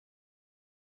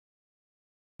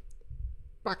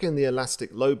Back in the Elastic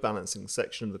Load Balancing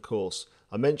section of the course,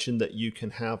 I mentioned that you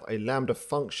can have a Lambda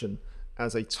function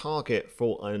as a target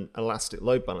for an Elastic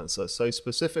Load Balancer, so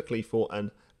specifically for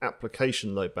an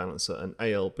Application Load Balancer, an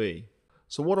ALB.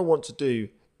 So what I want to do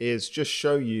is just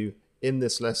show you in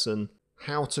this lesson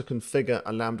how to configure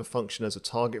a Lambda function as a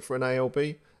target for an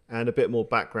ALB and a bit more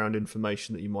background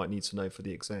information that you might need to know for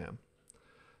the exam.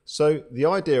 So the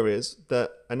idea is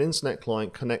that an internet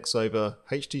client connects over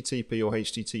HTTP or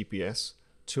HTTPS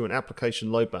to an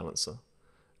application load balancer,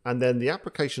 and then the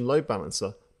application load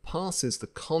balancer passes the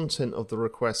content of the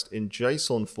request in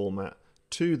JSON format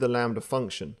to the Lambda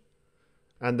function,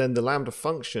 and then the Lambda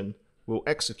function will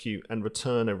execute and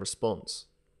return a response.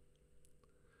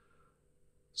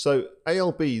 So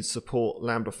ALBs support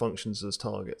Lambda functions as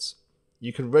targets.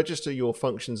 You can register your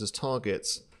functions as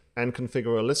targets and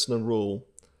configure a listener rule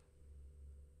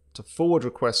to forward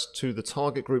requests to the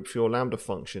target group for your Lambda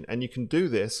function, and you can do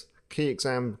this, key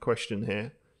exam question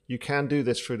here, you can do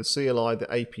this through the CLI, the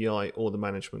API, or the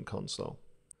management console.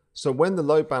 So when the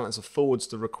load balancer forwards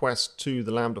the request to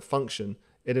the Lambda function,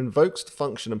 it invokes the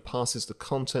function and passes the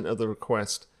content of the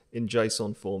request in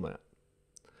JSON format.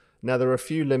 Now there are a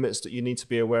few limits that you need to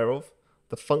be aware of.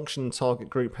 The function and target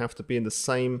group have to be in the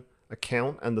same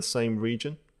account and the same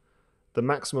region. The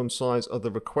maximum size of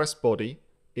the request body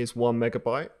is 1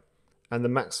 megabyte, and the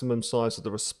maximum size of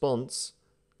the response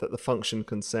that the function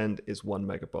can send is 1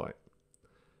 megabyte.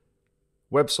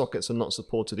 WebSockets are not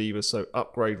supported either, so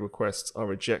upgrade requests are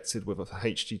rejected with a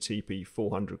HTTP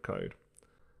 400 code.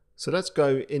 So let's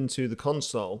go into the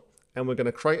console, and we're going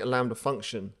to create a Lambda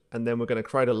function, and then we're going to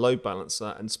create a load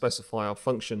balancer and specify our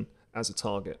function as a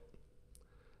target.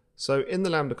 So in the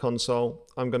Lambda console,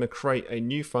 I'm going to create a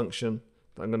new function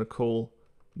that I'm going to call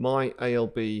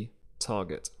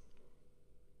myALB_target.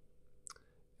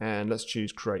 And let's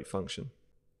choose create function.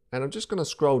 And I'm just going to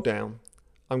scroll down.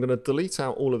 I'm going to delete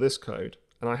out all of this code,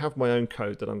 and I have my own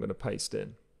code that I'm going to paste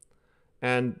in.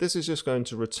 And this is just going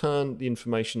to return the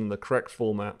information in the correct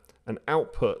format and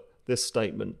output this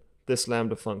statement: this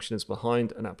Lambda function is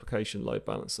behind an application load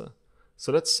balancer.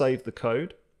 So let's save the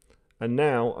code. And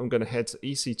now I'm going to head to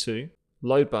EC2,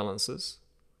 load balancers,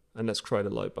 and let's create a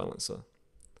load balancer.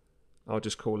 I'll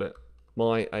just call it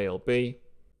myALB,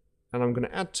 and I'm going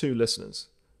to add two listeners.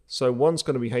 So one's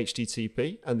going to be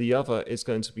HTTP and the other is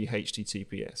going to be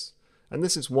HTTPS. And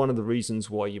this is one of the reasons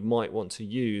why you might want to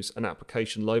use an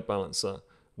application load balancer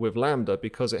with Lambda,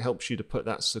 because it helps you to put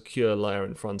that secure layer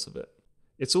in front of it.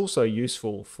 It's also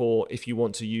useful for if you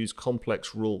want to use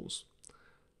complex rules.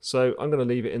 So I'm going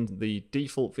to leave it in the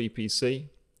default VPC,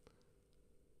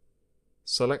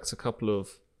 select a couple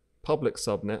of public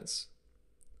subnets,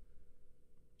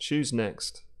 choose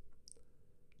next.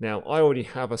 Now I already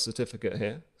have a certificate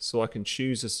here, so I can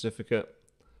choose a certificate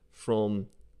from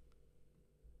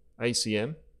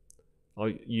ACM. I'll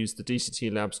use the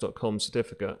dctlabs.com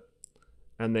certificate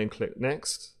and then click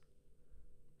next,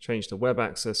 change the web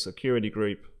access security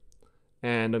group,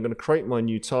 and I'm going to create my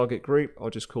new target group. I'll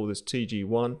just call this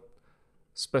TG1,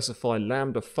 specify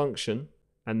Lambda function,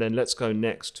 and then let's go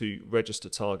next to register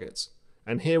targets.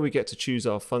 And here we get to choose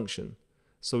our function.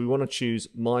 So we want to choose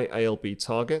myALB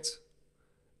target,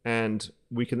 and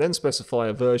we can then specify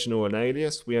a version or an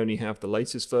alias. We only have the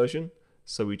latest version,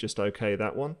 so we just OK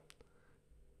that one,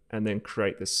 and then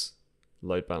create this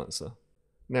load balancer.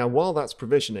 Now while that's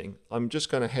provisioning, I'm just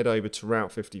going to head over to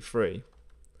Route 53,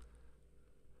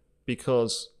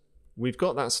 because we've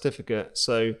got that certificate,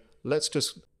 so let's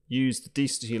just use the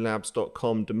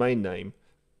dctlabs.com domain name.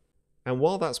 And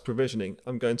while that's provisioning,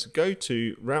 I'm going to go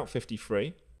to Route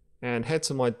 53 and head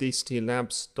to my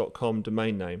dctlabs.com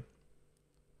domain name.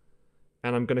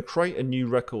 And I'm going to create a new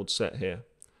record set here,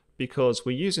 because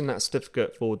we're using that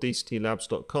certificate for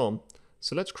dctlabs.com.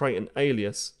 So let's create an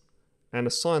alias and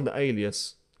assign the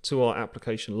alias to our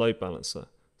application load balancer.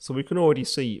 So we can already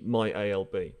see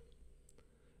myALB.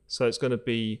 So it's going to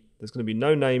be, there's going to be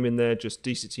no name in there, just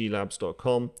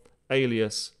dctlabs.com,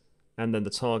 alias, and then the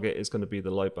target is going to be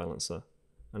the load balancer.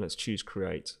 And let's choose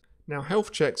create. Now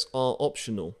health checks are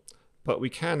optional, but we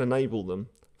can enable them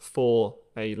for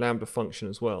a Lambda function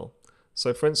as well.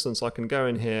 So for instance, I can go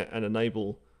in here and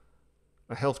enable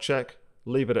a health check,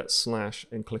 leave it at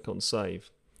 / and click on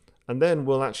save. And then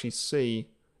we'll actually see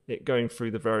it going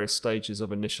through the various stages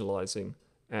of initializing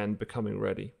and becoming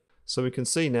ready. So we can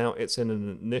see now it's in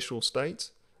an initial state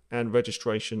and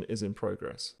registration is in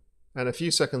progress. And a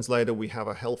few seconds later we have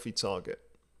a healthy target.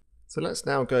 So let's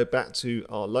now go back to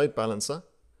our load balancer,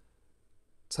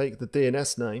 take the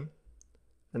DNS name,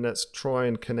 and let's try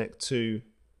and connect to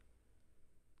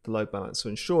the load balancer.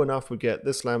 And sure enough, we get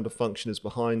this Lambda function is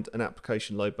behind an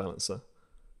application load balancer.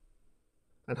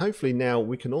 And hopefully now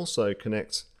we can also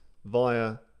connect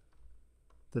via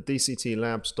the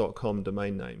dctlabs.com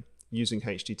domain name using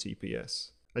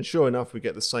HTTPS. And sure enough, we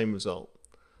get the same result.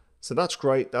 So that's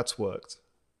great, that's worked.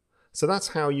 So that's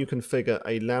how you configure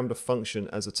a Lambda function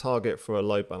as a target for a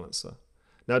load balancer.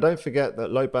 Now don't forget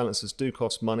that load balancers do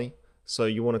cost money, so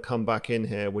you want to come back in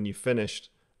here when you've finished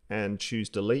and choose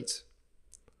delete,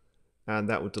 and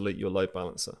that will delete your load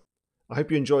balancer. I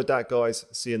hope you enjoyed that, guys.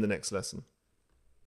 See you in the next lesson.